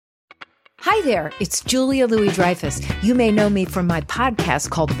Hi there, it's Julia Louis-Dreyfus. You may know me from my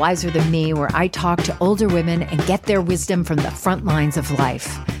podcast called Wiser Than Me, where I talk to older women and get their wisdom from the front lines of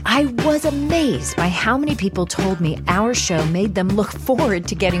life. I was amazed by how many people told me our show made them look forward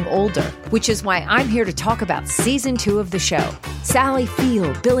to getting older, which is why I'm here to talk about Season 2 of the show. Sally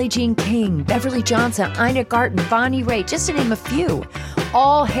Field, Billie Jean King, Beverly Johnson, Ina Garten, Bonnie Raitt, just to name a few.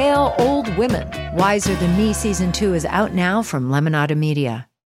 All hail old women. Wiser Than Me Season 2 is out now from Lemonada Media.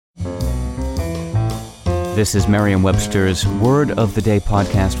 This is Merriam-Webster's Word of the Day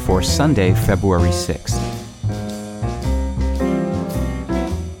podcast for Sunday, February 6th.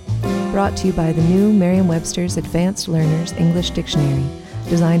 Brought to you by the new Merriam-Webster's Advanced Learners English Dictionary,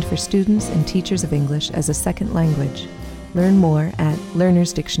 designed for students and teachers of English as a second language. Learn more at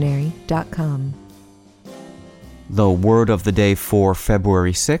learnersdictionary.com. The word of the day for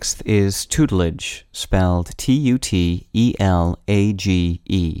February 6th is tutelage, spelled Tutelage.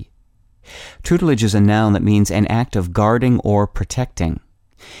 Tutelage is a noun that means an act of guarding or protecting.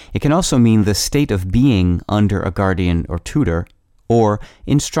 It can also mean the state of being under a guardian or tutor, or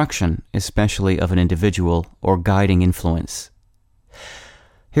instruction, especially of an individual, or guiding influence.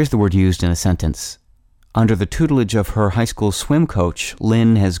 Here's the word used in a sentence. Under the tutelage of her high school swim coach,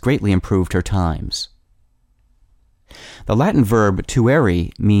 Lynn has greatly improved her times. The Latin verb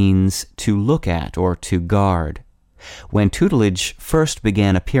tuēri means to look at or to guard. When tutelage first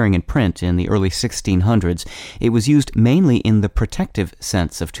began appearing in print in the early 1600s, it was used mainly in the protective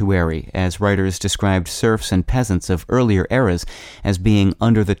sense of tuēri, as writers described serfs and peasants of earlier eras as being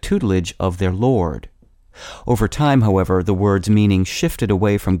under the tutelage of their lord. Over time, however, the word's meaning shifted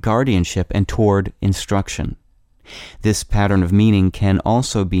away from guardianship and toward instruction. This pattern of meaning can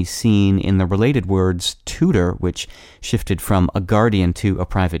also be seen in the related words tutor, which shifted from a guardian to a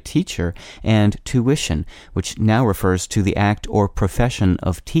private teacher, and tuition, which now refers to the act or profession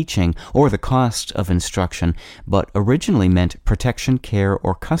of teaching or the cost of instruction, but originally meant protection, care,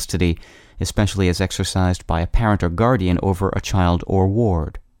 or custody, especially as exercised by a parent or guardian over a child or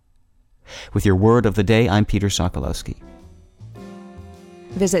ward. With your word of the day, I'm Peter Sokolowski.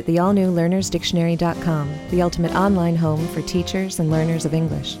 Visit the all-new learnersdictionary.com, the ultimate online home for teachers and learners of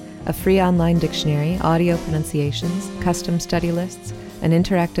English. A free online dictionary, audio pronunciations, custom study lists, and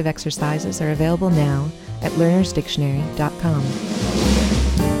interactive exercises are available now at learnersdictionary.com.